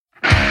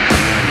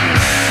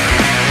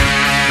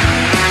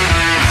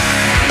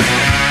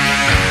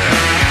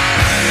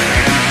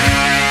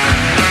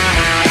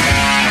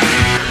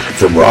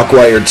From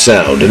Rockwired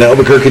Sound in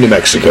Albuquerque, New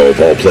Mexico,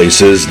 of all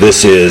places,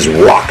 this is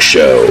Rock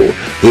Show,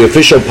 the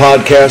official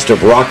podcast of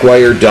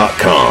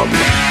Rockwired.com.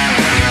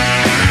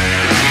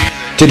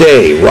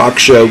 Today, Rock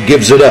Show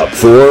gives it up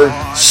for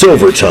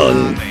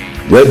Silvertongue,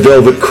 Red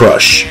Velvet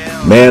Crush,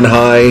 Man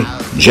High,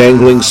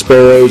 Jangling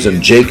Sparrows,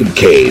 and Jacob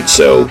Cade,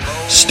 so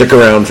stick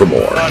around for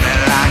more.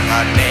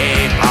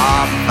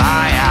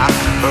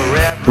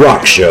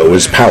 Rock Show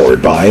is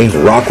powered by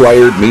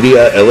Rockwired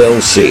Media,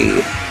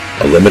 LLC,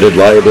 a limited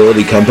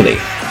liability company.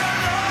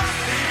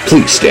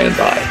 Please stand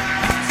by.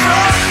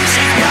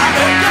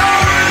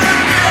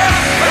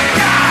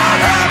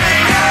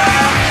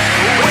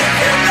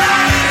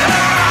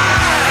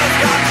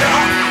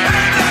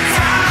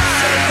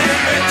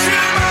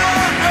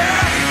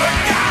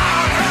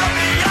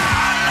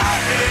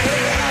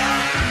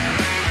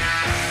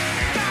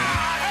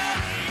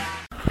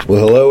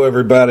 Well, hello,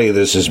 everybody.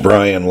 This is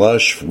Brian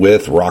Lush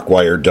with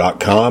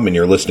Rockwired.com, and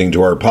you're listening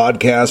to our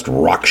podcast,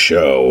 Rock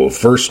Show.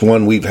 First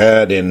one we've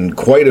had in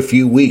quite a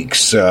few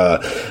weeks.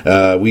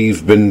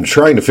 We've been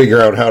trying to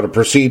figure out how to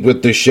proceed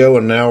with this show,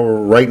 and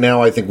right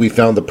now, I think we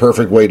found the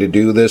perfect way to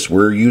do this.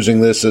 We're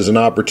using this as an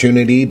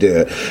opportunity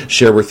to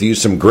share with you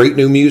some great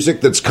new music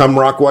that's come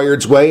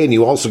Rockwired's way, and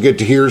you also get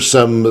to hear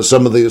some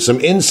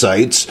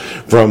insights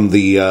from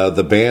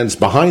the bands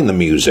behind the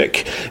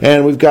music.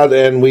 And we've got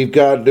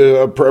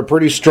a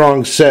pretty strong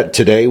set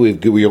today.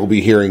 We'll be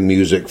hearing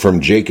music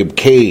from Jacob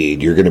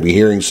Cade. You're going to be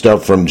hearing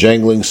stuff from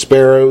Jangling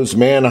Sparrows,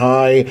 Man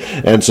High,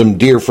 and some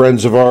dear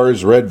friends of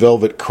ours, Red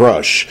Velvet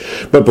Crush.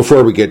 But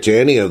before we get to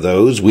any of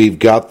those, we've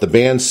got the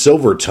band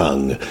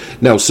Silvertongue.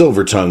 Now,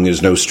 Silvertongue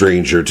is no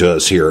stranger to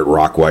us here at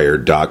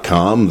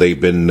Rockwired.com. They've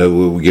been,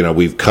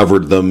 we've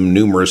covered them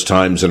numerous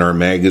times in our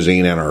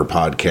magazine and our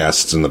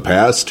podcasts in the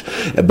past.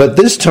 But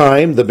this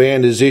time, the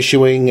band is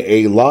issuing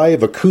a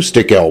live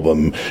acoustic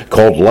album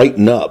called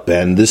Lighten Up,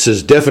 and this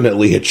is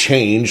definitely a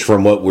change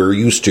from what we're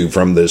used to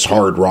from this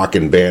hard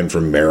rockin' band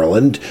from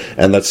Maryland.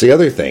 And that's the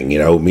other thing,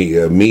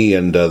 me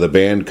and the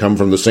band come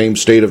from the same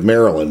state of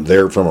Maryland.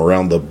 They're from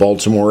around the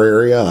Baltimore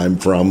area. I'm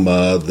from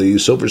the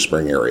Silver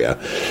Spring area.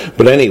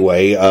 But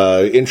anyway,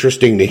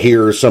 interesting to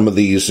hear some of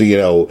these,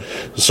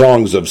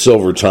 songs of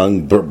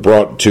Silvertongue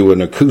brought to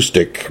an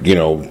acoustic,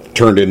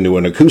 turned into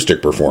an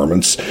acoustic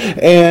performance.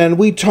 And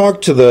we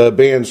talked to the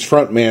band's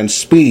frontman,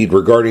 Speed,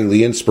 regarding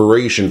the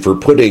inspiration for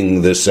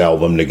putting this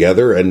album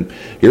together, and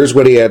here's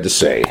what he had to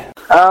say.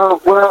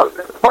 Well,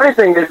 the funny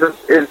thing is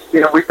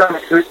we've done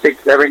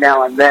acoustics every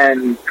now and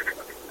then,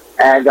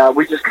 and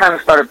we just kind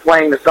of started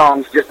playing the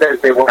songs just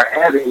as they were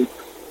heavy.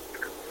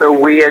 So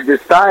we had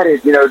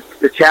decided,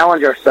 to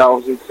challenge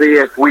ourselves and see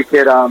if we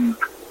could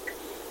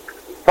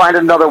find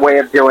another way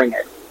of doing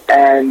it.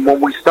 And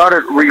when we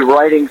started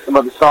rewriting some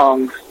of the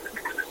songs,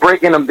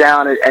 breaking them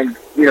down and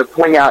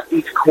pulling out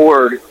each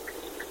chord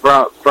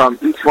from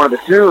each one of the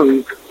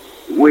tunes,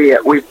 we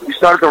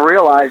started to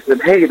realize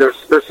that, hey,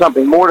 there's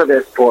something more to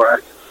this for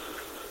us.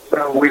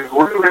 So we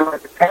really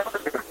like to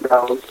challenge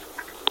ourselves.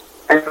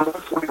 And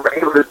once we were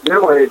able to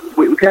do it,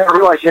 we kind of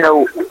realized,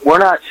 we're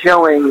not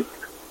showing,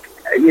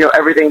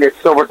 everything that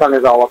Silvertongue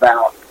is all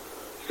about.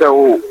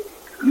 So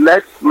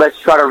let's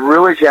try to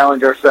really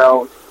challenge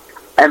ourselves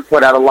and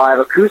put out a live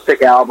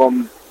acoustic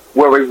album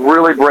where we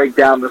really break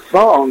down the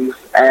songs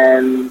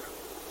and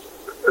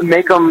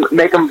make them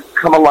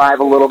come alive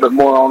a little bit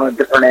more on a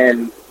different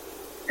end.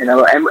 And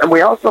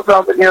we also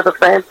felt that, the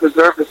fans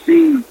deserve to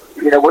see,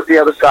 what the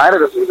other side of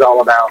this is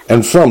all about.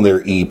 And from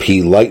their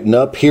EP Lighten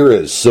Up, here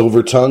is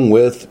Silvertongue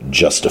with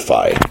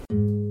Justify.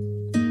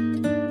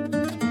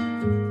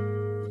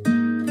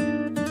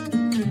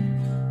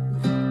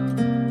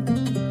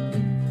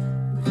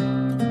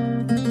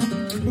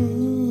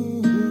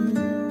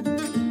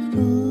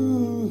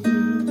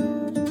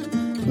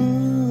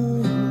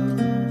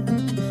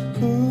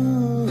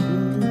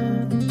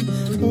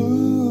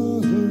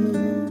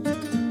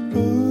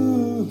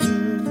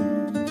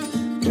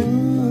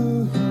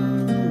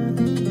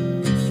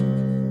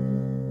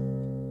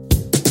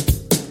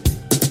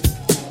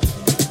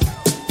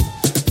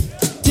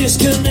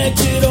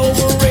 Disconnected,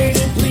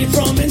 overrated, bleed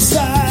from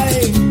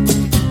inside.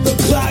 The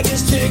clock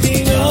is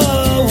ticking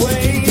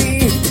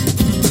away.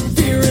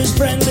 Fear is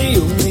friendly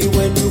only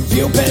when you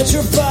feel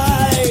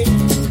petrified.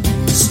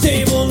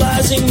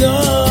 Stabilizing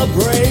the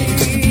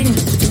brain.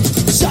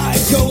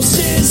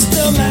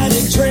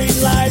 Psychosystematic, train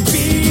light,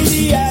 be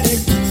the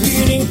addict,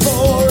 feeding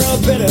for a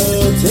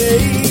better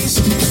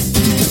taste.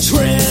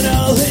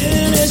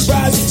 Adrenaline is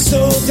rising,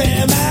 so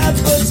damn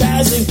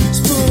appetizing.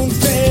 Spoon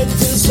fed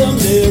to some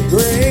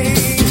degree.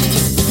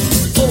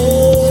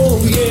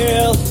 Oh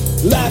yeah,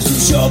 life's too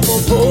short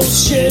for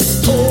bullshit.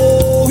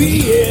 Oh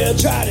yeah,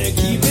 try to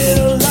keep it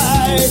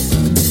alive.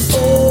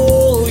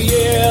 Oh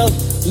yeah,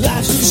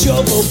 life's too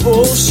short for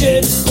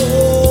bullshit.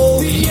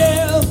 Oh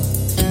yeah.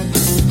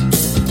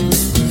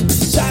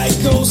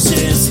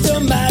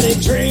 Psychosystematic,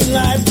 drain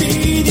life,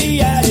 be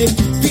the addict,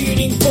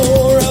 feeding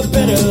for a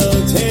better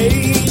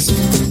taste.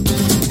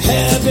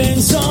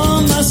 Heaven's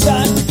on my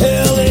side,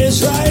 hell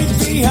is right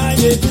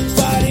behind it,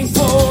 fighting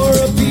for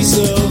a piece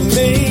of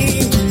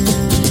me.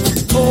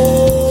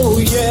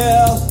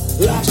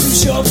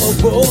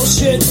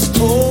 bullshit.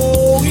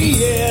 Oh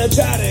yeah,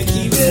 try to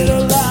keep it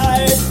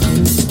alive.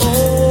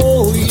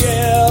 Oh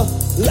yeah,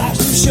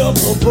 life's too short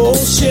for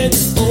bullshit.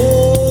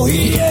 Oh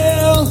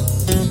yeah.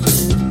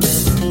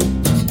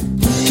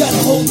 Gotta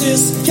hold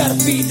this, gotta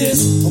feed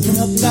this. Open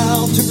up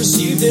now to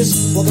receive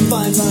this. Walk a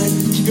fine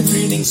line, keep it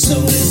breathing. So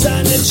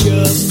designed to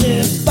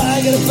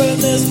justify. Gotta burn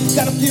this,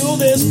 gotta fuel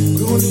this.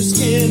 Grow a new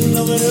skin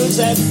of an earth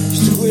that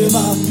used to quiver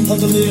on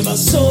the liver.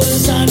 So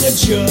designed to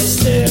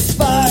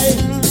justify.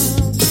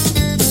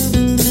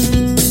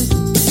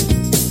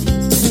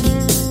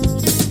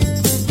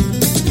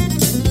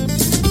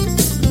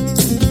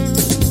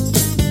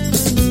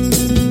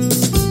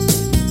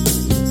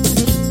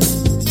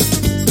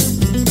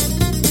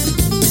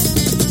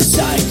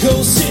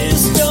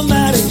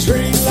 Systematic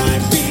train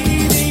line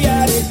feeding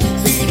addict,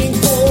 feeding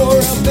for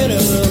a better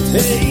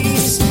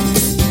pace.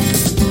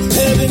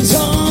 Heaven's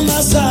on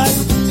my side,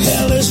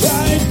 hell is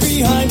right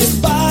behind it,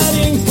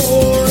 fighting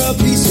for a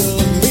piece of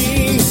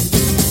me.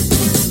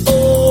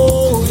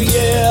 Oh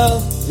yeah,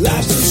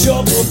 life's too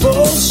short for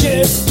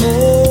bullshit.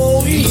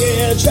 Oh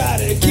yeah, try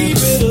to keep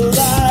it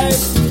alive.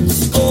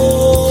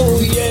 Oh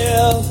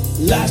yeah,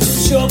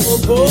 life's too short for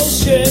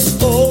bullshit.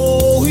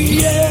 Oh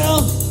yeah.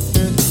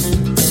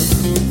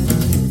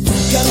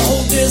 Gotta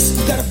hold this,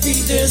 gotta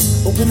feed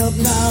this. Open up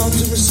now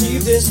to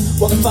receive this.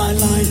 Walk a fine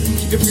line,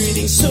 keep it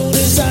breathing. So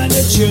designed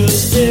to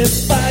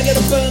justify.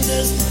 Gotta burn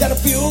this, gotta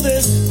fuel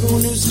this. Grow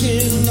a new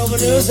skin over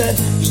nerves that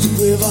used to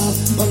quiver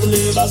on the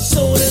liver.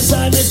 So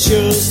designed to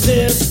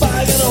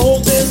justify. Gotta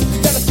hold this,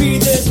 gotta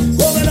feed this.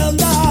 Open up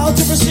now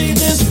to receive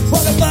this.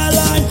 Walk a fine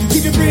line,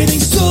 keep it breathing.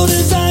 So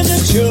designed to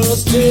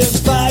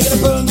justify. Gotta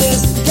burn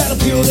this, gotta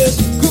fuel this.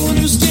 Grow a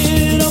new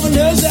skin over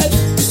nerves that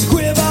used to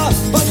quiver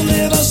on the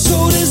liver.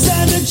 So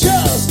designed to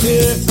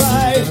justify.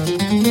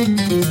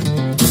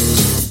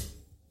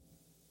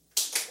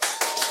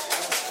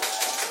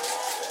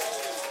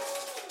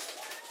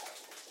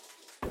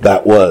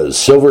 That was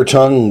Silver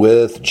Tongue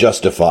with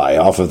Justify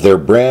off of their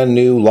brand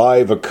new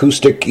live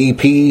acoustic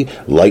EP,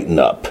 Lighten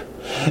Up.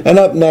 And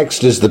up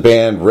next is the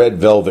band Red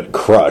Velvet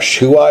Crush,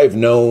 who I've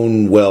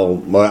known,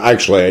 well,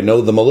 actually, I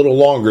know them a little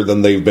longer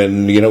than they've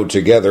been,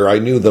 together. I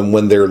knew them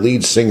when their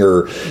lead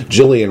singer,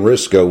 Jillian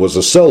Risco, was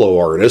a solo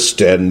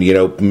artist and,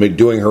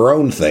 doing her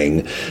own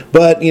thing.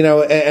 But,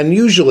 and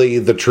usually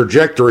the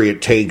trajectory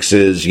it takes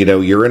is,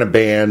 you're in a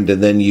band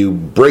and then you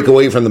break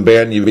away from the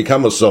band and you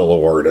become a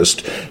solo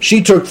artist.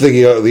 She took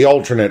the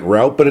alternate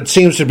route, but it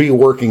seems to be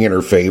working in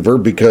her favor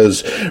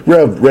because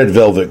Red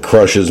Velvet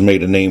Crush has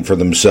made a name for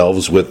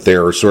themselves with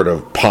their sort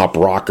of pop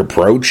rock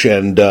approach,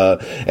 and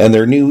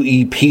their new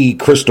EP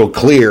Crystal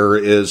Clear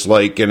is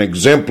like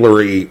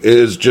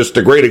is just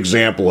a great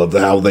example of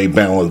how they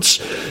balance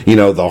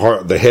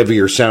the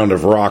heavier sound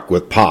of rock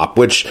with pop,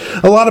 which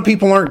a lot of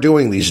people aren't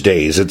doing these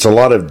days. It's a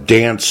lot of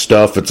dance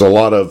stuff, it's a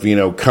lot of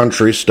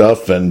country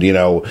stuff, and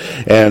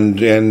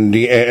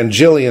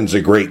Jillian's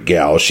a great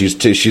gal.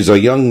 She's a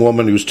young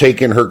woman who's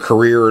taken her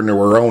career into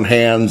her own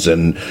hands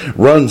and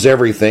runs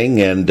everything,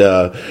 and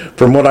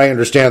from what I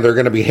understand, they're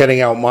going to be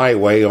heading out my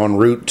way en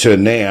route to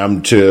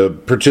NAMM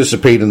to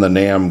participate in the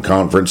NAMM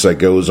conference that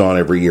goes on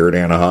every year at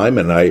Anaheim,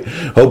 and I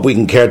hope we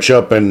can catch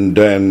up and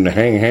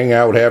hang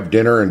out, have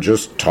dinner, and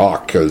just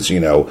talk, because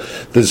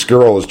this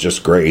girl is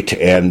just great.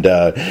 And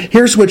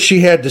here's what she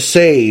had to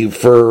say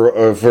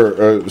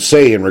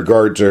say in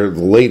regard to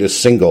the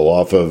latest single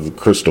off of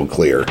Crystal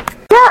Clear.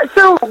 Yeah,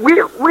 so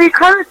we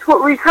kind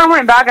of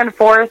went back and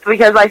forth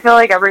because I feel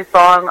like every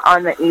song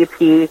on the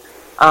EP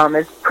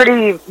is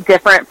pretty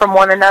different from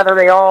one another.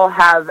 They all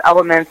have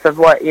elements of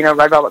what,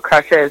 Red Velvet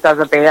Crush is as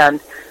a band,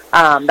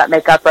 that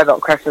make up Red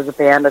Velvet Crush as a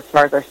band as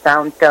far as their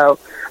sounds go.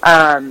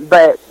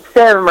 But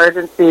State of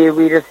Emergency,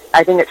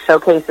 I think it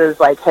showcases,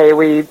 hey,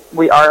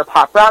 we are a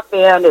pop rock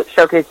band. It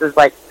showcases,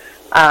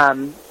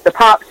 the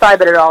pop side,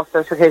 but it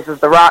also showcases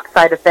the rock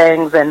side of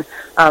things. And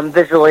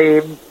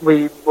visually,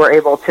 we were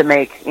able to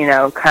make,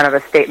 kind of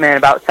a statement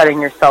about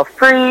setting yourself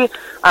free,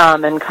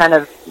 and kind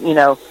of,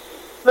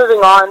 moving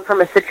on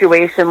from a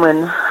situation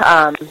when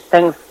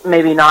things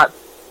maybe not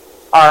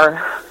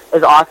are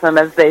as awesome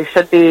as they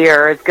should be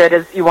or as good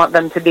as you want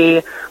them to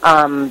be,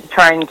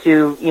 trying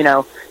to,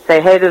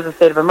 say, hey, there's a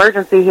state of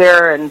emergency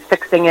here, and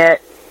fixing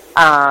it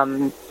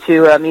to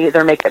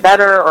either make it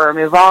better or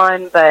move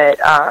on. But,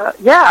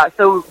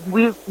 so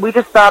we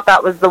just thought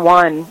that was the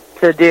one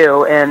to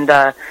do, and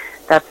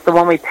that's the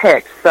one we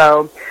picked.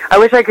 So I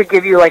wish I could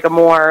give you, a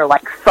more,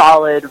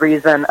 solid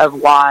reason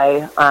of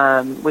why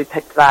we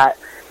picked that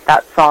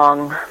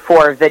song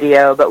for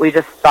video, but we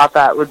just thought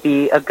that would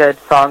be a good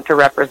song to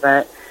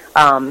represent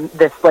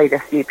this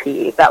latest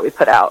EP that we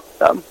put out.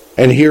 So.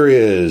 And here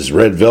is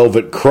Red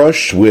Velvet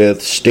Crush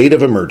with State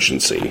of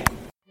Emergency.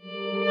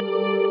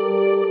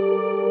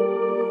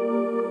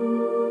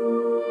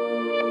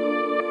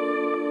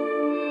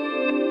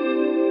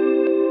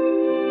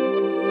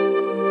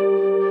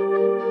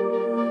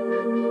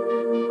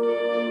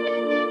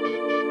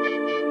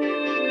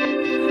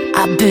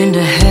 I've been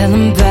to hell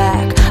and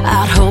back,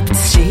 I'd hope to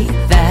see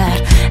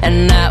that,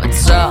 and now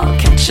it's all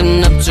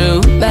catching up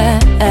to me.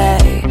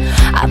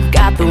 I've got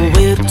the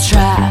will to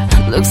try.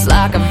 Looks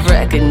like I've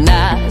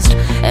recognized,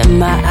 and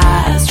my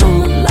eyes don't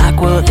look like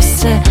what they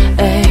say.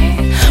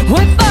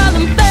 We're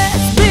falling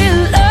fast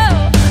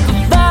below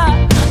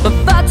for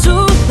far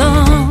too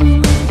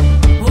long.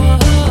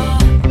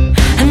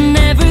 And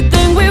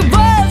everything we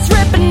was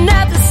ripping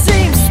at the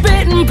seams,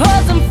 spitting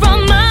poison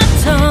from my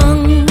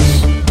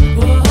tongues.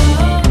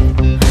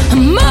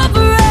 I'm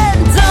over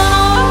and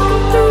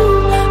done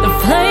through the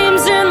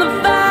flames in the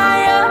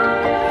fire.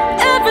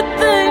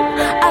 Everything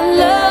I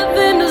love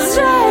and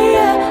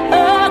desire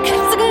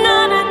keeps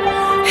igniting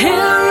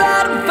here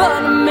right in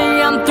front of me.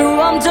 I'm through,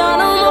 I'm done,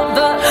 I'm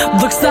over.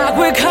 Looks like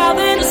we're caught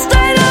in a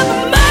state of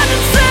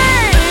emergency.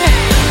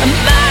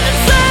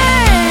 Emergency,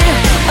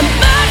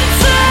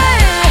 emergency.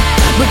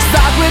 Looks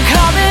like we're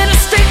caught in a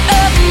state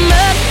of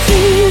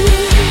emergency.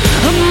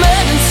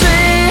 Emergency,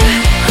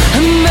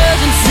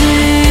 emergency.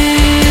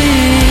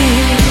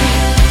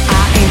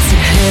 I ain't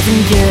seen heaven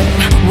yet,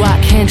 why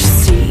can't you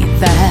see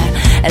that?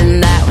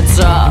 And now it's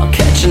all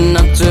catching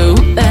up to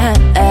that.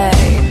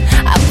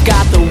 I've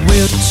got the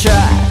will to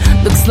try,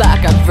 looks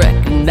like I've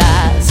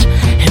recognized,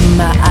 and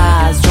my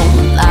eyes don't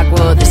look like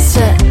what they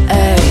say.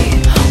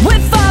 We're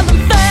falling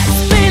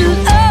fast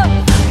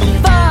below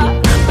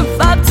for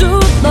far too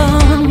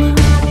long.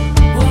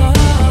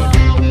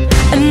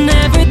 And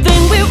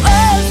everything we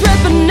was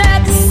ripping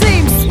at the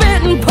seams,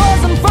 spitting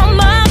poison from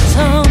my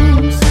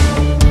tongues.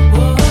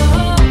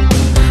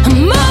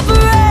 I'm over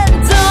and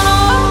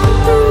done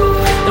through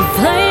the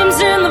flames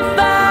in the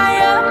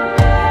fire.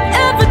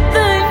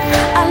 Everything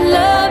I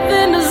love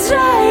and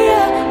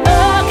desire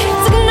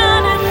keeps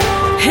igniting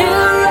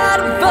here right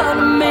in front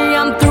of me.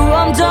 I'm through,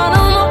 I'm done,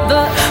 I'm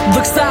over.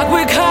 Looks like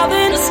we're caught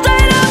in a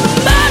state of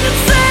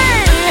emergency.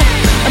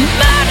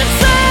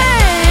 Emergency,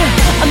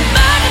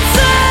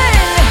 emergency.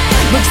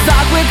 Looks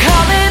like we're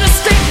caught in a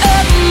state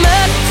of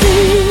emergency.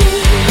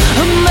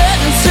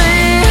 Emergency,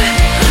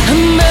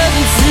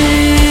 emergency.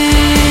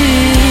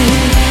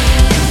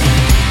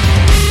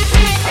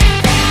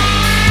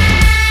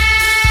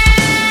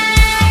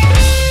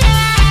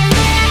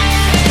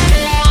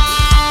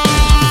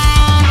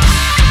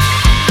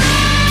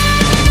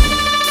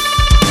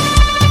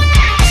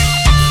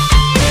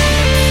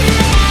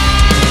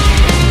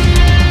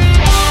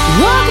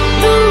 Walking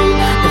through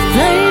the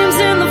flames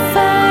in the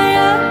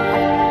fire.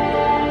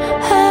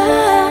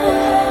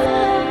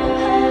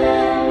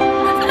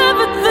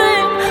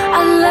 Everything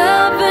I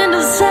love and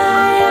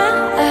desire.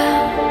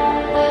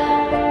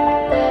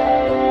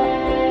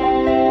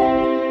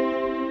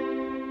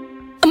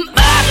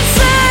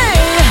 Emergency,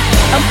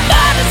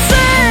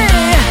 emergency,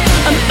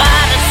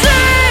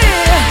 emergency.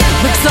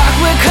 Looks like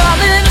we're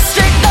caught in a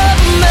state of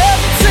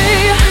emergency.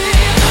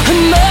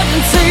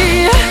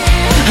 Emergency,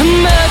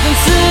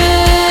 emergency.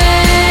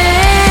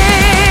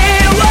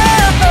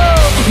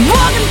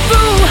 Walking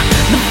through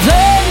the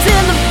flames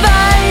in the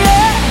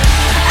fire.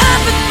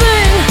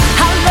 Everything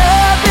I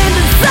love and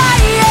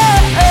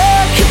desire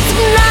keeps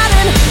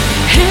igniting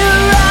here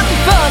right in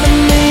front of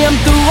me. I'm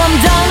through, I'm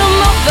done, I'm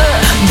over.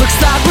 Looks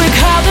like we're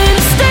caught in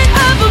a state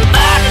of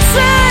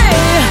emergency.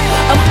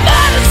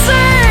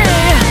 Emergency,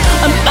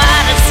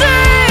 emergency.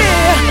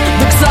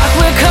 Looks like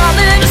we're caught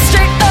in a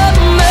state of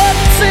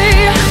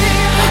emergency.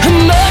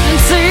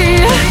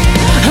 Emergency,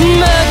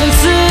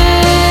 emergency.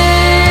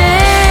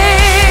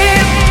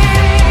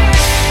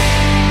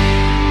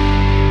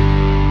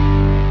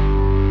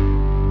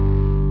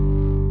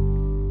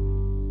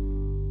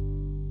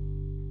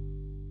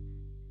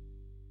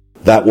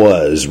 That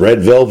was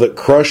Red Velvet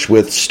Crush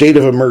with State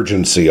of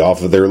Emergency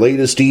off of their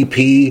latest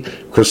EP,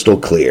 Crystal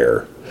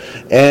Clear.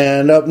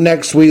 And up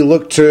next, we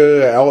look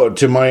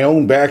to my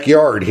own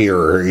backyard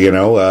here. You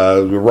know,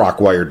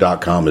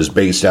 Rockwire.com is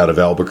based out of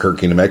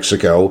Albuquerque, New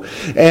Mexico,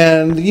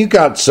 and you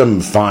got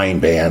some fine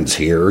bands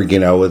here. You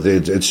know,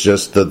 it's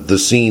just the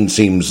scene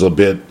seems a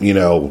bit, you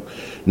know,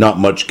 not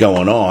much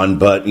going on,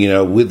 but, you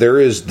know, there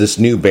is this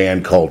new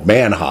band called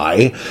Man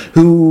High,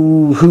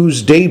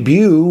 whose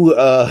debut,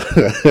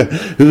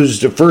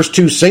 whose first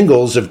two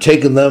singles have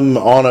taken them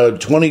on a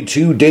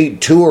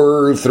 22-date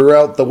tour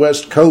throughout the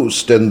West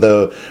Coast and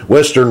the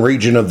western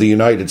region of the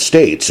United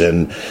States,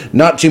 and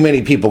not too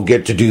many people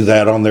get to do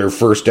that on their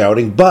first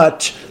outing,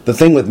 but the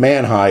thing with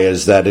Man High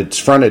is that it's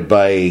fronted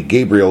by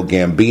Gabriel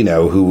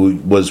Gambino, who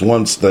was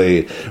once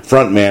the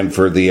frontman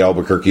for the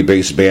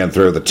Albuquerque-based band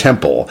Throw the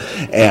Temple,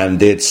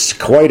 and it's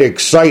quite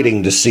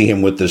exciting to see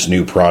him with this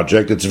new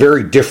project. It's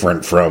very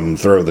different from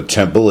Throw the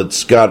Temple. I've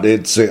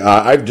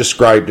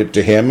described it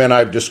to him, and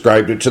I've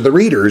described it to the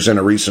readers in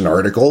a recent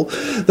article,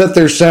 that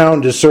their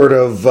sound is sort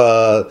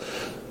of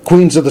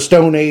Queens of the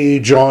Stone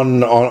Age on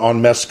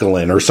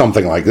mescaline or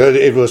something like that.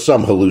 It was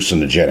some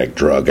hallucinogenic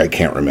drug. I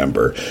can't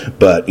remember.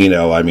 But, you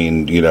know, I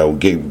mean, you know,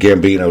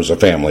 Gambino's a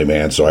family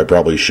man, so I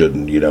probably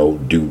shouldn't, you know,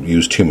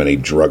 use too many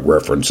drug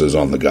references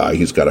on the guy.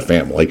 He's got a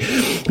family.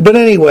 But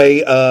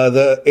anyway,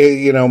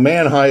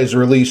 Man High has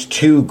released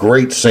two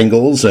great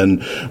singles,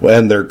 and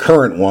their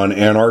current one,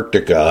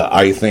 Antarctica,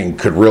 I think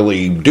could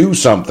really do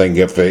something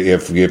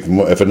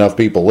if enough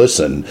people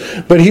listen.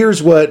 But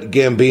here's what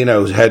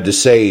Gambino had to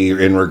say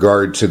in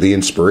regard of the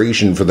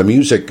inspiration for the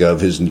music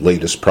of his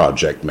latest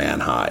project, Man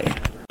High?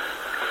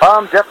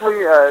 Definitely,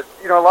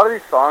 you know, a lot of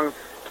these songs,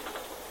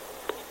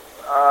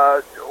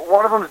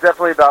 one of them is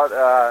definitely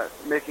about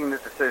making the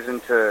decision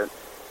to,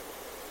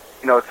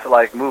 you know, to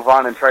like move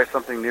on and try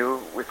something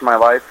new with my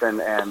life,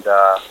 and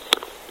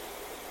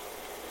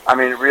I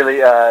mean,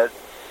 really,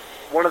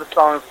 one of the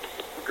songs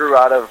grew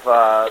out of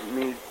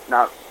me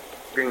not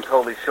being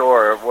totally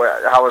sure of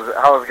how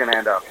I was going to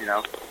end up, you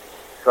know.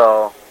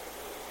 So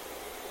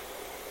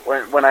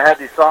when I had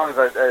these songs,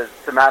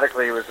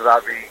 thematically it was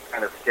about being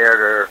kind of scared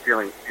or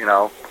feeling, you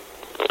know,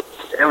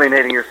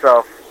 alienating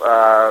yourself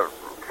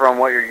from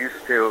what you're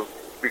used to,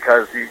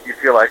 because you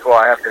feel like, well,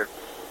 I have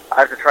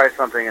to try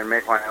something and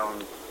make my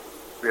own,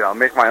 you know,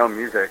 make my own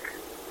music,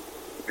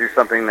 do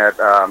something that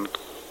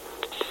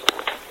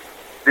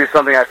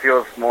I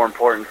feel is more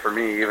important for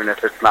me, even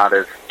if it's not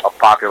as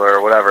popular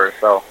or whatever.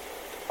 So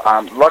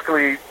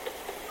luckily,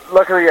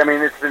 I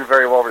mean, it's been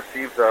very well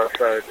received, though,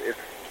 so it's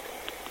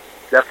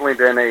definitely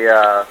been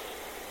a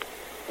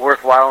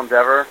worthwhile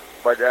endeavor.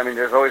 But I mean,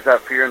 there's always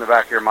that fear in the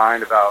back of your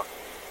mind about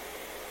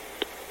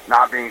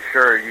not being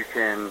sure you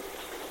can,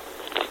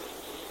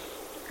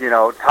 you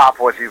know, top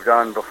what you've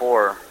done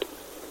before.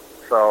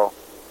 So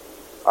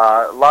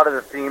a lot of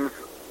the themes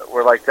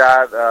were like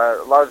that.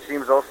 A lot of the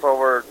themes also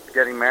were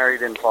getting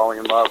married and falling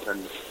in love,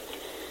 and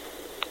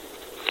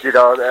you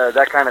know,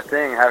 that kind of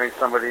thing. Having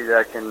somebody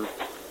that can,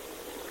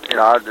 you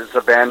know, is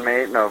a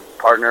bandmate and a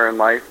partner in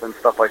life and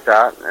stuff like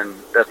that. And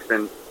that's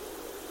been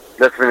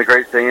a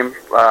great theme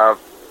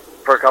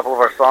for a couple of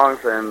our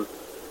songs. And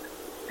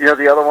you know,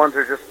 the other ones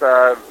are just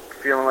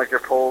feeling like you're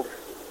pulled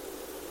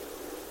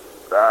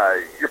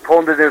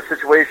into a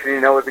situation you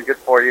know isn't good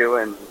for you.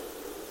 And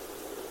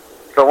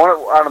so one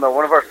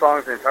of our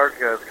songs in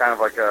Antarctica is kind of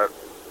like a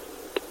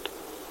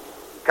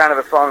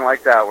song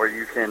like that, where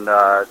you can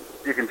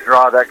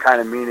draw that kind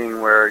of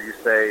meaning, where you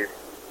say,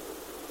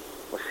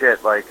 well,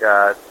 shit, like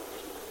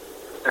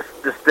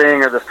this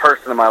thing or this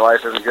person in my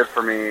life isn't good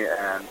for me,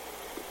 and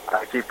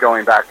I keep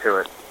going back to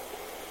it.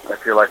 I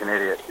feel like an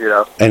idiot, you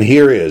know. And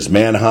here is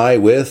Man High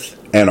with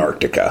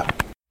Antarctica.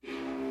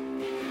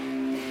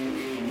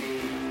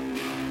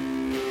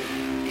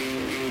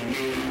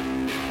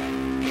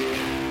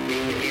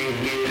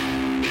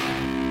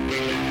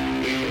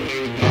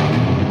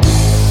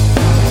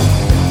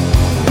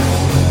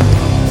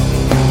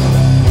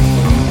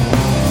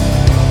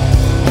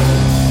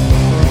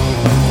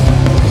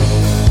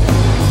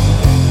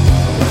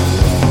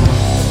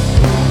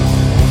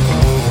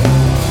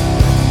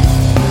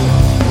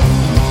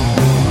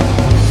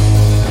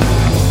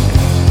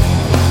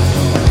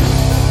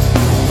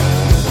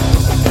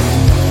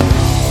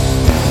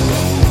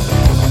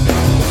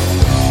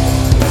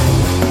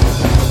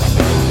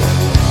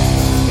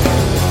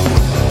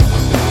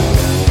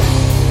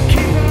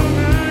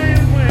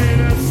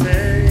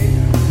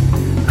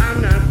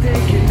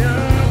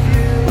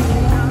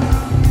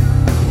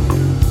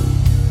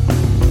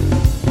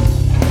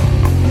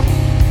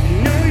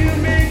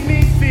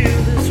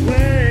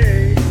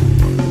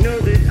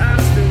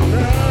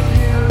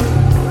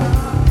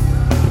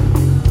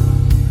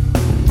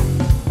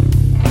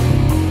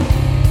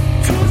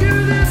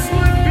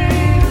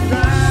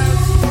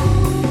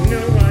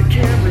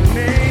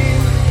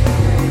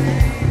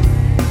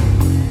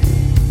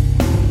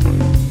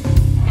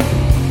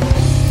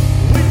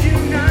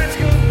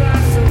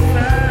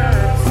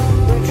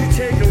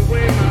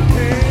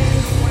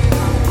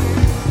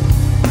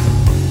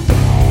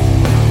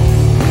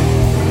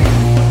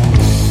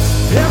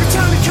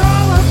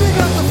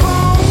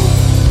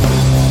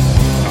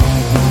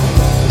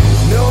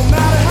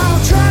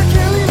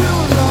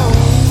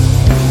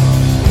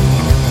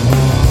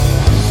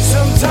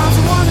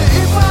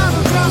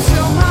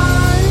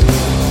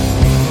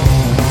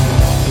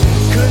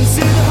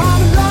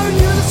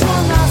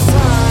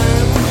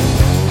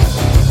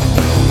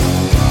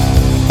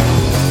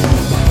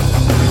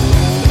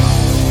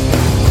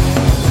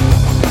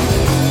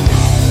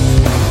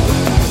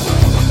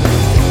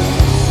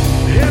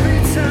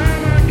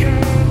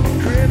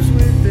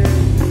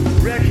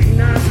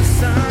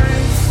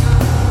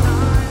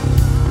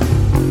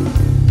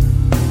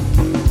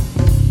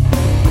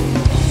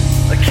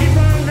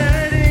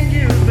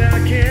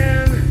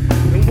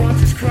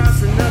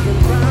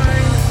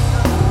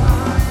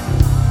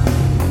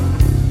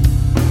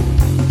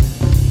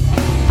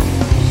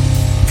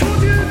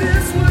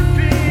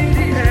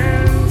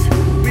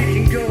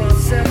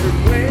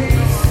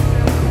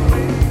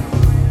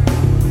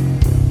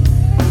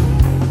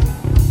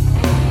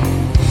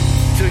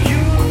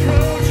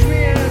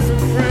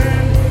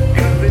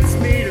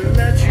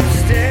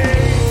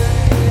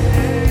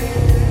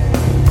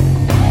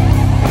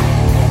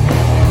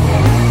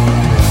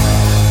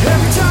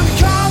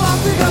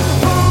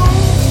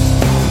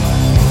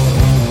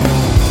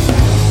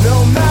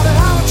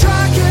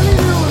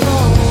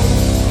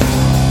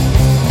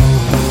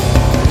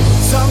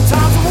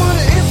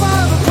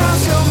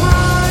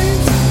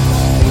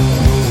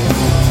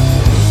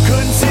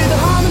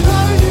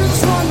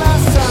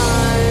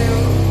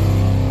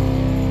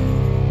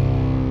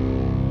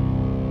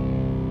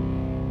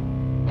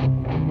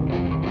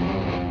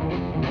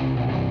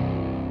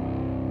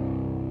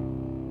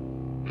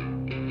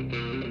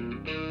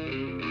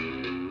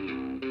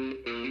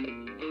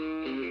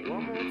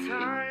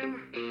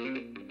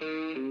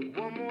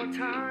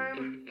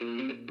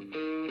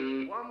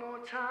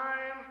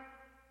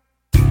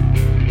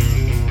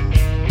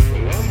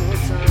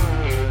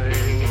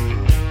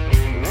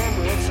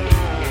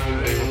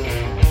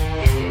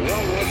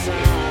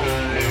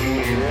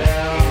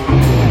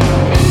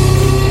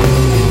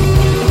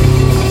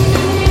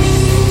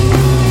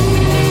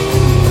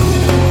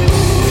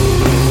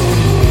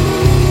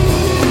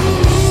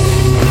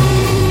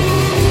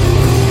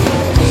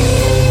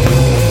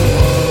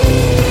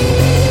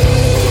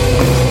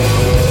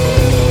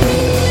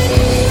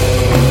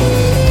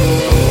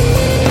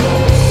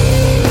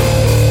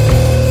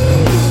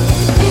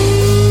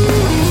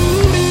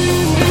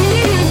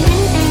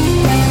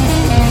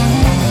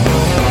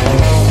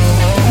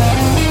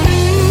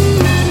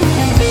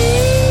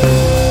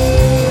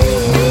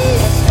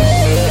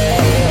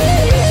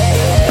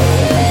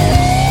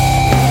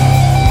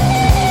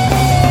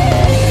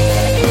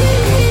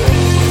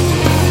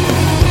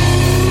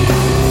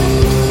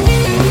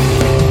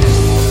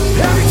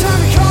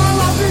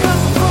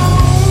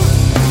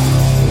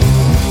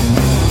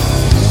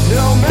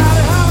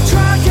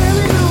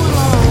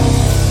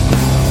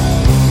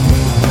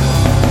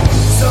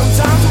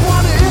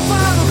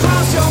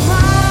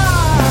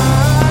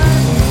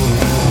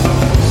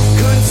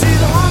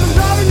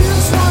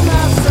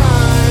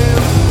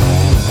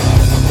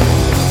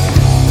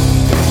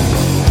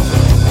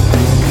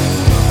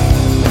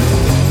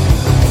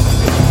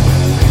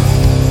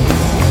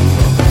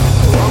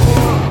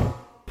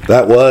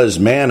 That was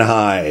Man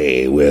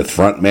High with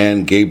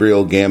frontman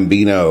Gabriel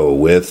Gambino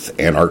with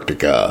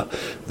Antarctica.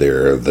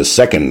 They're the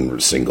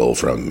second single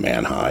from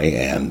Man High,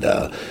 and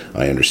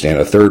I understand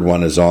a third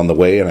one is on the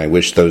way, and I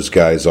wish those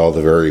guys all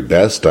the very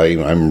best.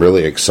 I'm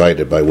really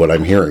excited by what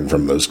I'm hearing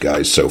from those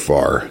guys so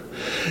far.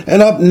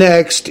 And up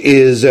next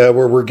is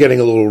where we're getting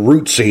a little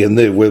rootsy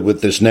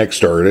with this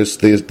next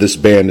artist. This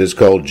band is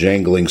called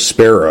Jangling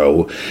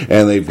Sparrow,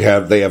 and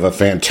they have a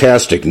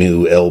fantastic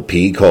new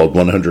LP called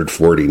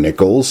 140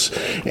 Nickels.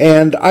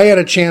 And I had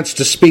a chance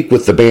to speak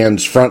with the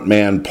band's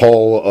frontman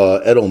Paul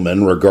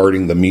Edelman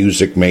regarding the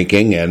music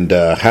making and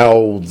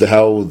how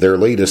their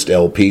latest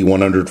LP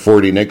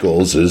 140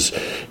 Nickels is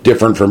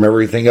different from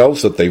everything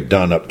else that they've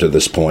done up to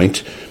this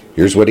point.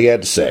 Here's what he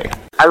had to say.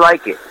 I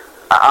like it.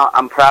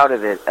 I'm proud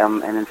of it,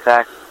 and in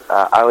fact,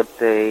 I would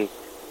say,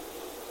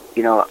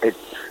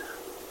 it's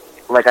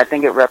like I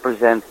think it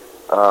represents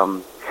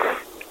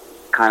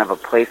kind of a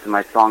place in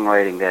my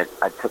songwriting that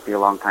it took me a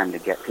long time to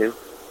get to.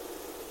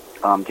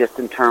 Just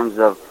in terms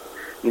of,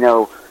 we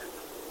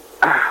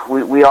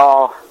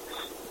all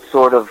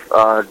sort of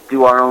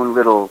do our own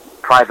little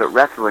private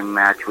wrestling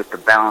match with the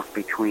balance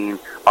between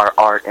our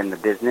art and the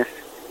business,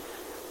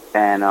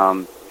 and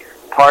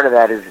part of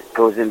that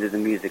goes into the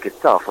music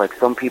itself. Like,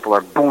 some people are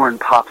born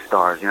pop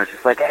stars, it's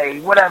just like, hey,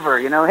 whatever,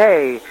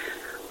 hey,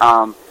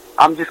 I'm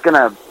just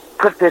gonna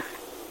put this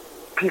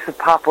piece of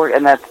pop work,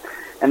 and then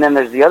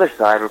there's the other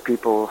side where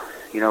people,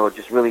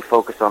 just really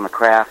focus on the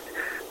craft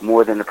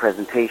more than the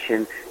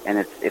presentation, and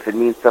if it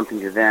means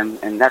something to them,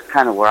 and that's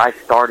kind of where I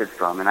started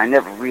from, and I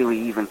never really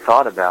even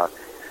thought about,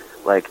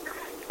 I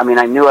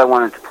knew I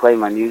wanted to play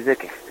my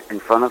music in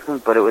front of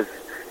them, but it was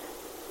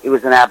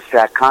an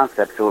abstract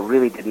concept, so it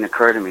really didn't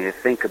occur to me to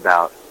think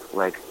about,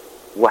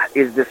 what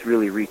is this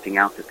really reaching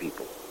out to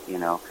people,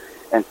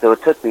 And so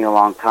it took me a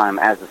long time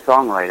as a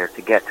songwriter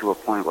to get to a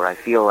point where I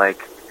feel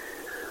like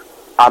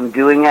I'm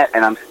doing it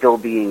and I'm still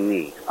being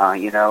me.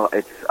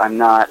 I'm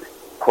not,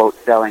 quote,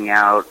 selling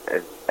out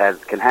as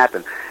can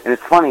happen. And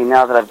it's funny,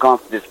 now that I've gone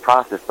through this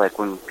process, like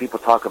when people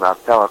talk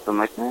about sellouts, I'm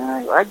like,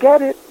 I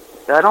get it.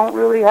 I don't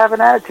really have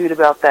an attitude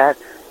about that.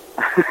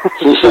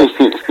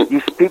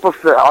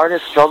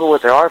 Artists struggle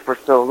with their art for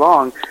so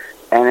long,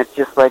 and it's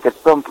just like at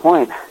some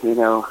point,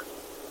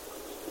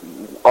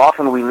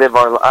 often we live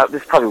our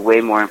this is probably way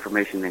more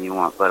information than you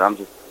want, but I'm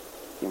just,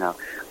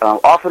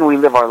 often we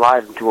live our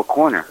lives into a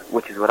corner,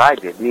 which is what I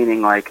did,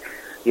 meaning I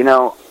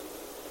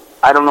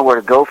don't know where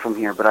to go from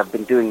here, but I've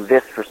been doing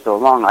this for so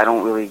long, I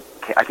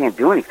can't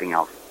do anything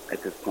else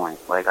at this point.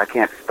 I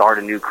can't start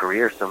a new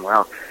career somewhere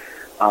else.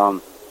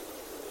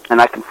 And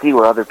I can see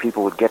where other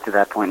people would get to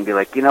that point and be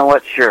like, you know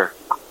what, sure,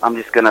 I'm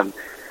just going to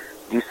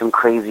do some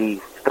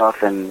crazy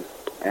stuff and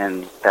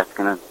that's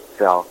going to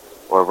sell.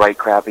 Or write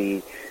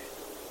crappy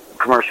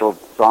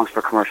songs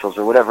for commercials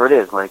or whatever it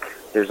is.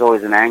 There's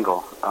always an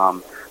angle.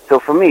 So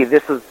for me,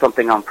 this is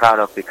something I'm proud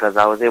of because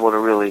I was able to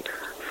really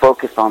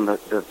focus on the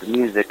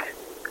music,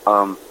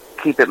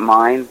 keep it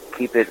mine,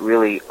 keep it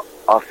really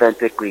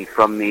authentically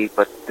from me,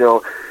 but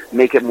still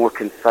make it more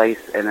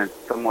concise and in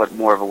somewhat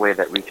more of a way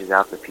that reaches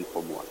out to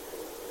people more.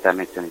 If that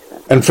makes any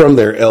sense. And from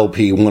their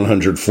LP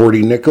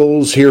 140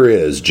 Nickels, here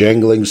is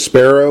Jangling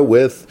Sparrow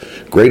with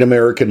Great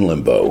American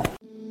Limbo.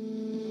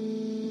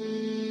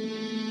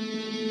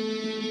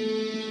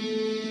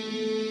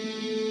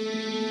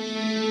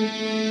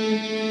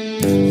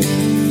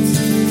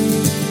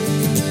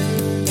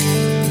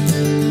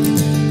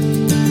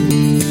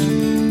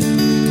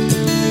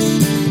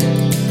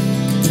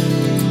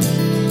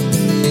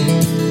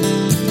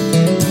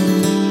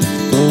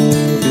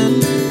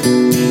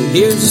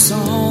 Here's a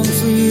song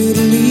for you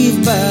to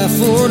leave by,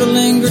 for to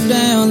linger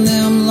down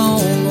them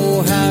long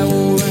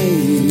Ohio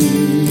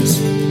lanes.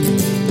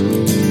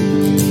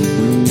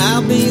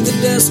 I'll be the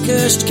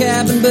dust-cussed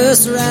cabin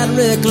bus ride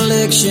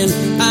recollection.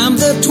 I'm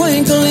the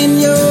twinkle in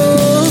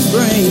your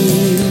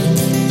brain.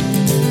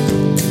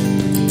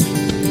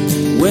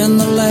 When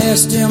the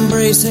last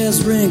embrace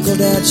has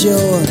wrinkled out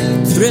your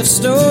thrift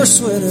store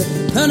sweater,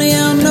 honey,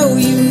 I know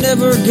you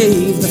never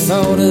gave the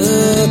thought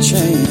a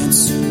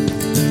chance.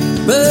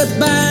 But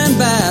by and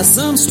by,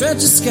 some stretch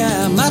of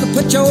sky might have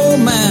put your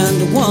mind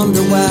to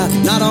wonder why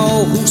not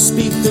all who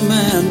speak their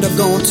mind are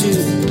going to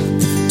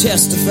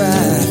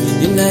testify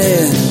in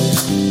that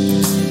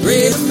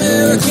great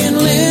American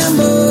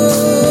limbo.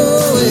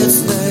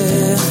 It's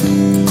that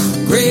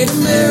great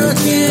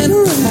American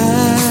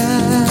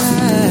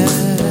ride,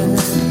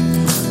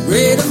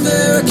 great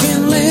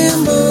American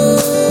limbo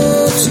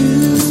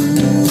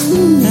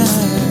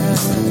tonight.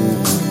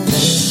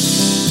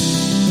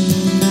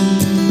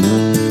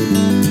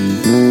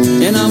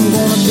 And I'm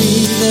gonna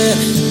be that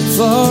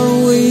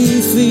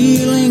faraway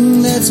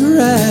feeling that's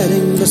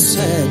riding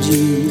beside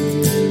you.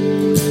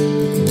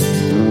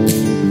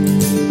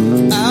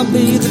 I'll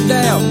be the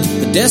doubt,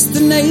 the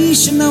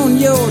destination on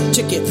your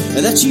ticket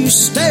that you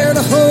stare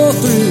to hole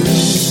through.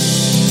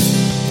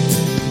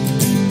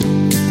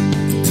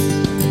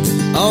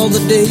 All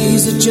the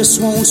days that just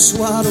won't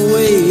swat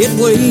away, it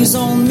weighs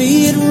on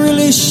me, it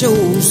really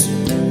shows.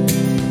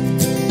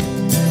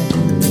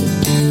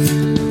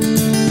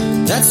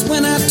 that's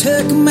when I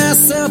took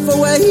myself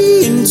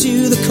away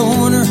into the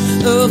corner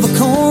of a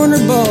corner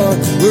bar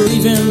where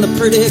even the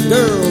pretty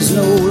girls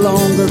no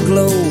longer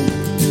glow.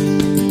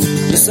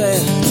 It's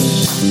that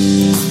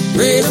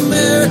great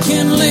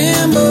American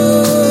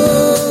limbo,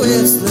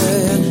 it's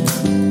that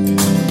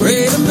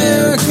great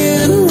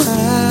American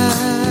ride,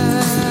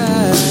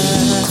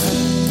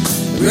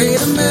 great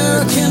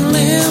American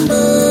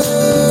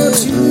limbo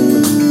tonight.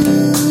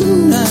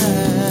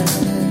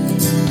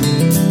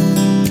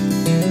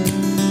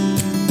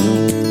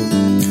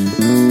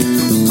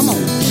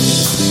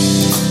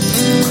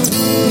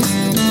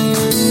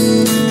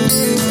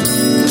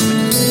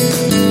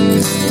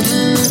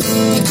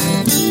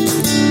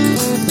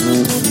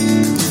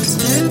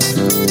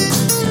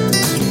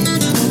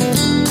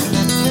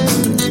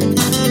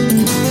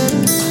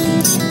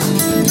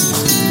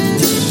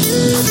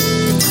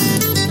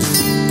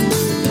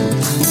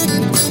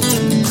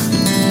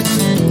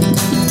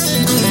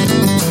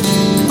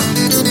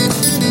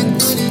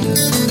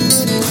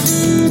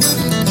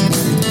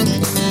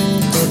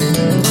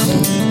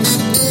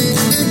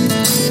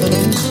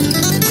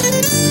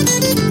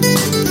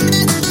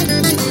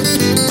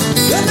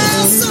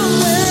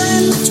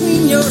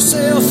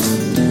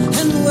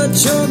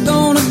 You're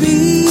gonna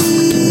be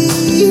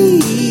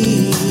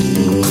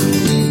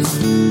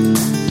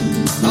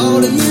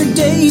all of your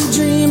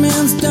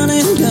daydreaming's done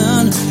and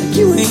done.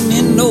 You ain't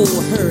in no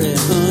hurry,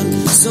 hun.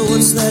 So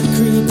it's that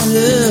creeping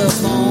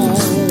up on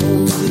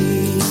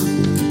me.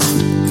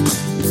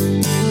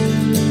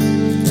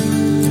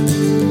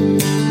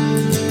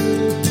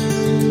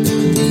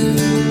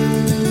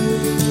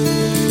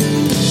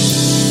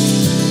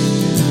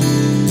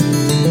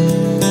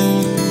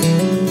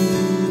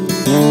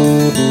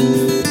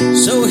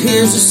 So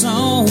here's a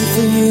song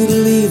for you to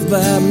leave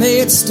by. May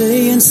it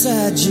stay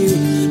inside you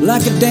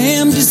like a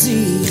damn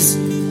disease.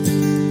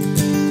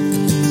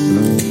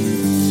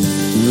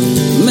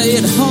 May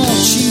it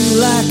haunt you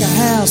like a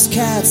house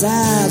cat's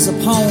eyes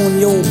upon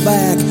your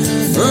back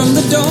from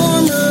the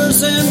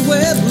dormers and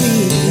wet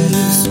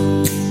leaves.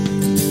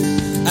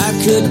 I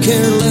could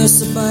care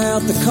less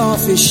about the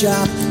coffee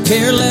shop,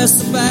 care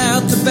less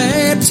about the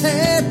bad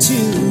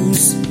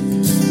tattoos.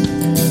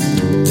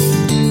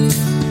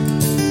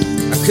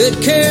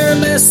 Could care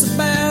less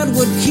about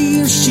what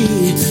he or she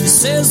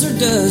says or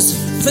does,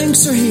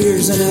 thinks or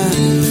hears, and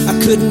I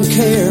couldn't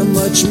care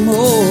much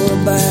more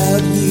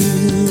about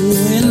you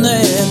in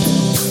that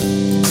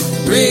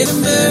great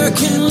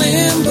American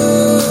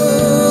limbo.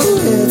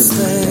 It's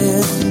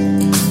that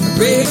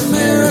great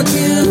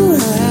American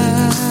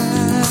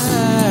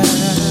ride,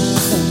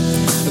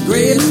 a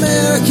great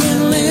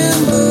American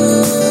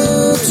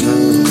limbo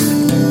tonight.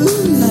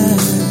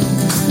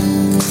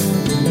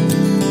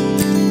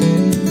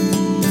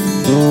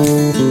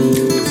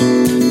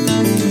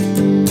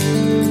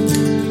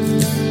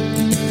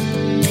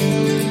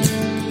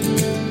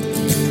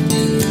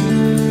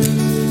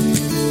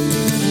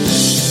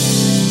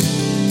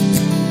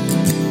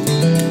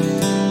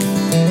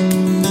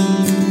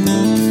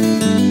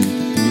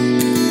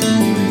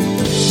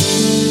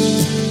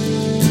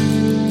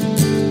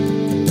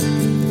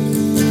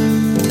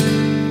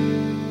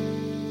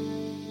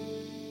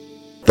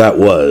 That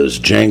was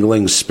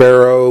Jangling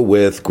Sparrow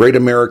with Great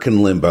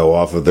American Limbo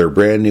off of their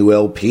brand new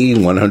LP,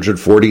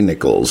 140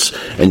 Nickels.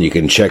 And you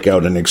can check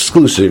out an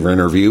exclusive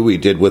interview we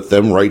did with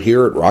them right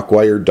here at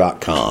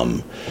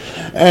Rockwired.com.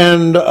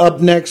 And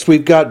up next,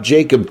 we've got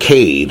Jacob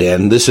Cade,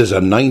 and this is a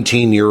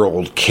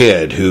 19-year-old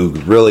kid who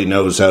really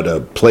knows how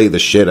to play the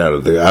shit out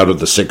of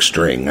the six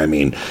string. I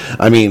mean,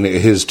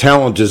 his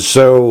talent is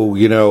so,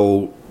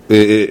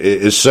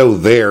 is so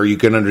there, you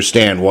can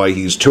understand why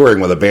he's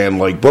touring with a band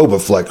like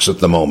Bobaflex at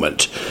the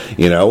moment,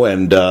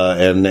 and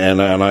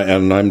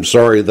I'm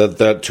sorry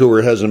that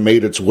tour hasn't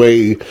made its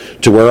way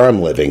to where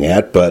I'm living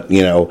at, but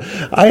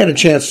I had a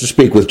chance to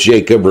speak with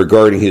Jacob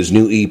regarding his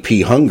new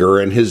EP Hunger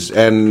and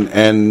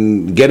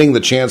and getting the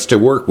chance to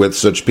work with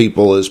such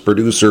people as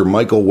producer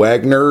Michael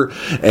Wagner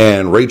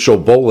and Rachel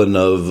Bolan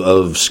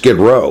of Skid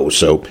Row.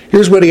 So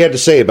here's what he had to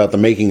say about the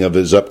making of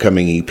his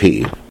upcoming EP.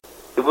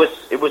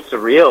 It was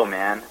surreal,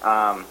 man.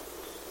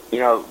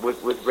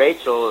 With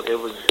Rachel, it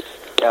was,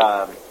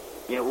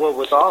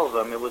 with all of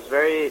them, it was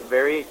very,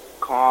 very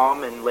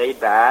calm and laid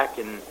back.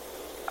 And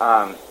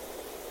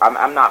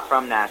I'm not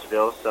from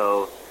Nashville,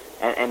 so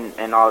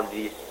and all of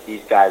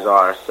these guys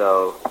are.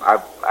 So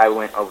I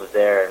went over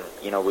there,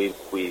 and we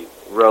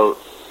wrote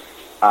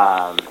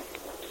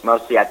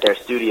mostly at their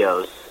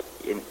studios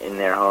in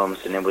their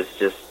homes, and it was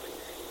just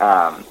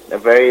a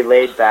very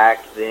laid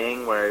back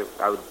thing where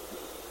I would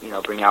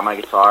bring out my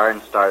guitar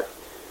and start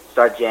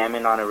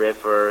jamming on a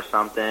riff or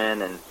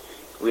something, and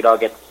we'd all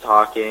get to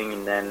talking,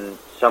 and then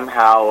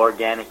somehow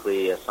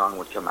organically a song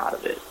would come out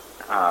of it.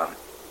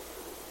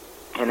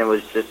 And it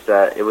was just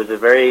it was a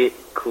very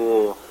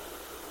cool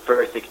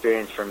first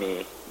experience for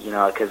me,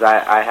 because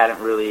I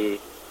hadn't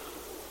really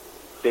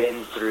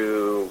been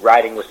through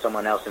writing with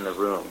someone else in the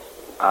room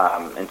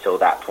until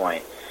that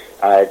point.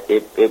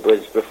 It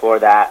was before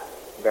that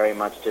very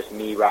much just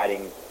me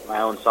writing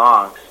my own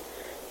songs.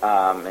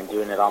 and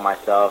doing it all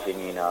myself,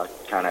 and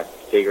kind of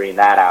figuring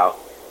that out.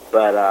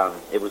 But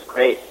it was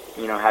great,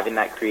 having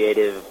that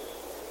creative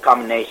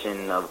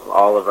combination of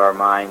all of our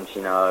minds.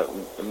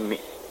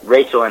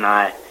 Rachel and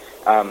I,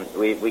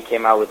 we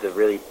came out with a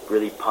really,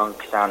 really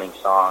punk sounding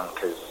song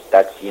because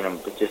that's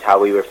just how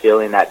we were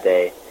feeling that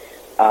day,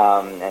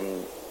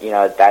 and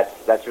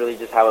that's really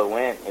just how it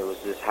went. It was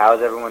just how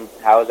is everyone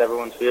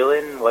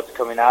feeling? What's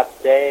coming out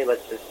today?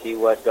 Let's just see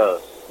what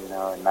goes.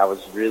 And that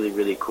was really,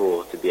 really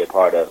cool to be a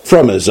part of.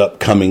 From his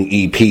upcoming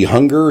EP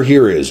Hunger,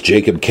 here is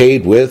Jacob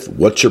Cade with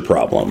What's Your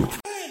Problem?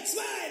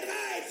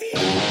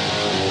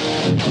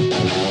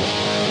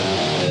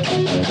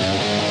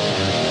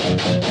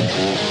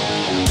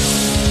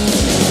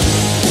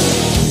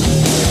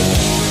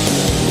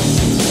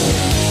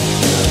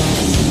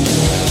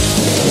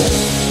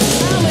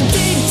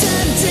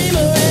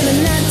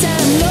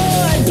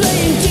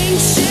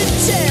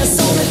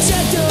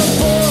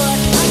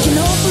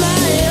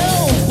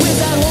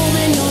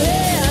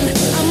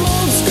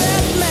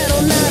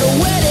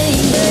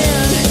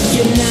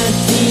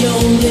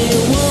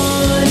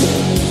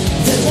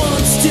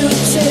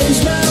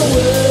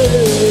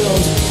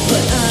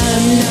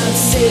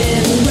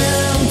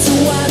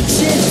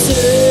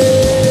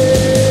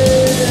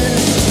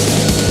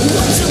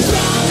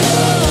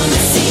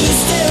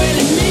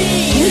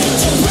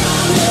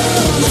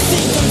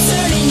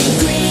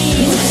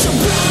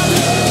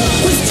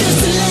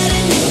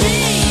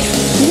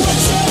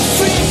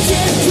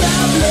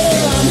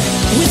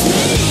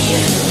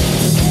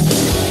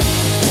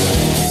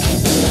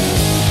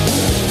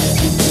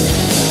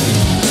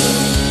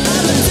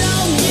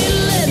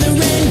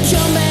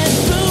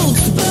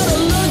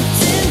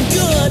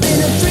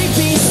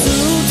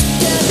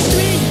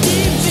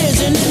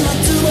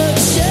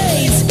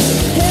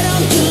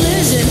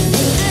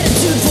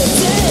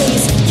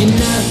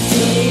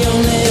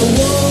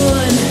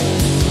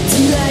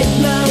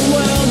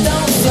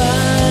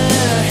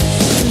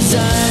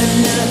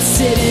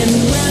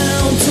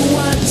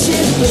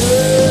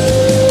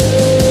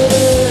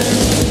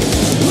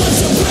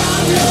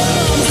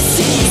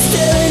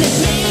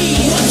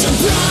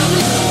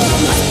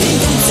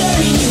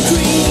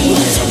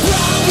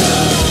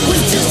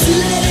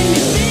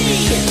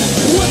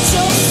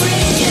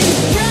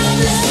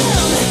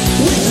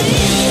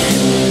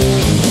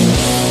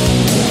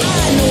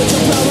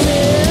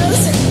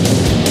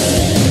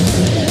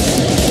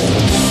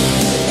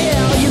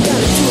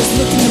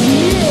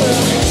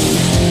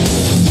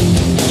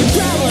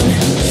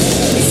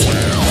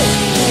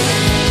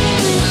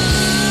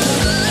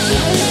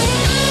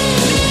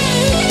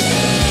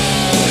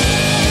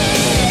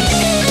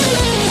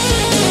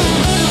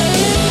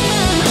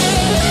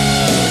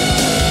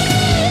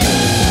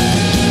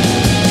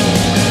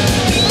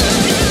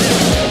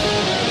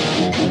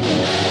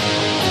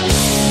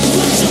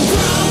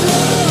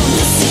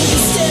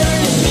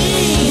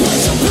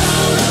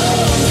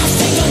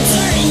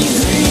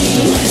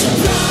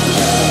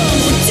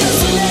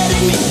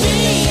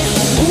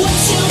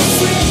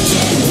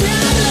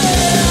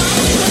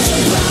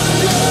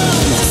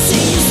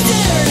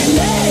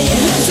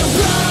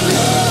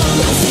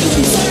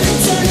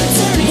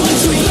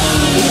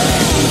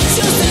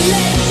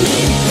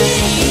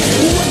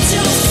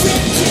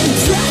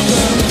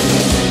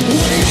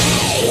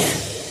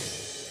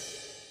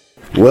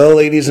 Well,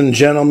 ladies and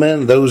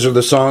gentlemen, those are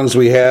the songs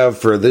we have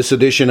for this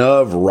edition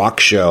of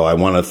Rock Show. I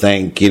want to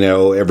thank,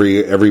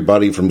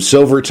 everybody from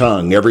Silver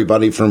Tongue,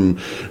 everybody from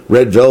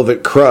Red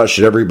Velvet Crush,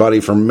 everybody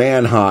from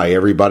Man High,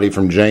 everybody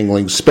from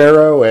Jangling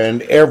Sparrow,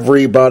 and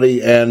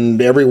everybody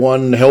and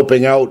everyone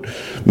helping out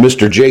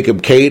Mr.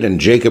 Jacob Cade and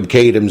Jacob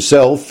Cade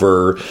himself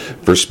for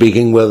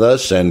speaking with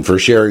us and for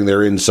sharing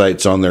their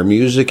insights on their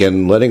music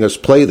and letting us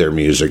play their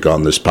music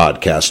on this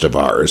podcast of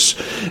ours.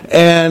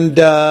 And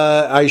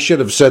I should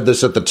have said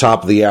this at the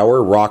top of the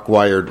hour.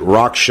 Rockwired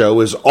Rock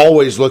Show is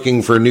always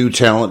looking for new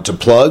talent to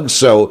plug,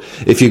 so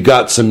if you've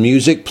got some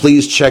music,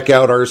 please check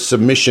out our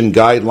submission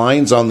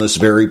guidelines on this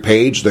very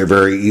page. They're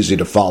very easy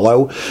to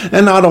follow.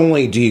 And not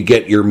only do you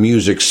get your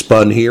music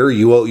spun here,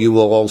 you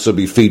will also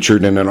be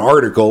featured in an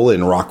article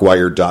in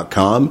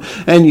rockwired.com,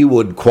 and you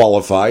would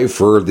qualify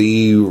for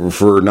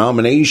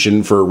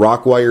nomination for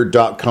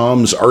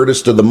rockwired.com's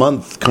Artist of the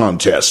Month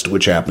contest,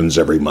 which happens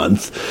every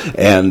month.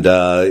 And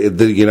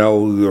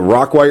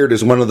Rockwired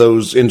is one of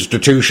those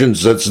institutions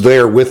that's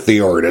there with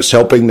the artists,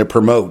 helping to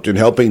promote and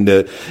helping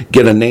to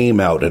get a name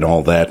out and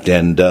all that.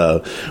 And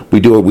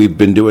we've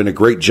been doing a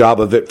great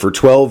job of it for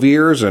 12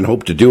 years and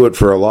hope to do it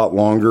for a lot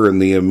longer in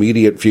the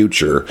immediate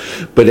future.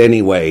 But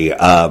anyway,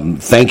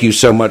 thank you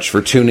so much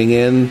for tuning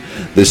in.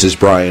 This is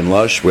Brian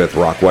Lush with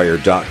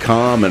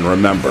rockwired.com, and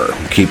remember,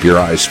 keep your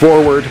eyes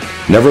forward,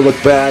 never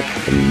look back,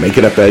 and make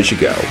it up as you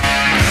go.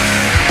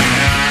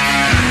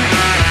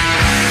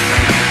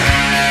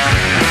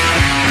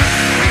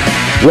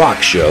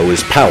 Rock Show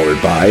is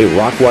powered by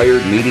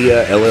Rockwired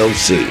Media,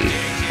 LLC,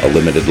 a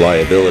limited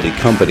liability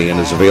company, and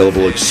is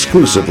available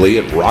exclusively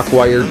at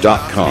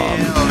rockwired.com.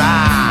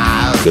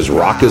 Because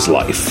rock is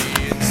life.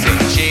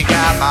 She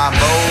got my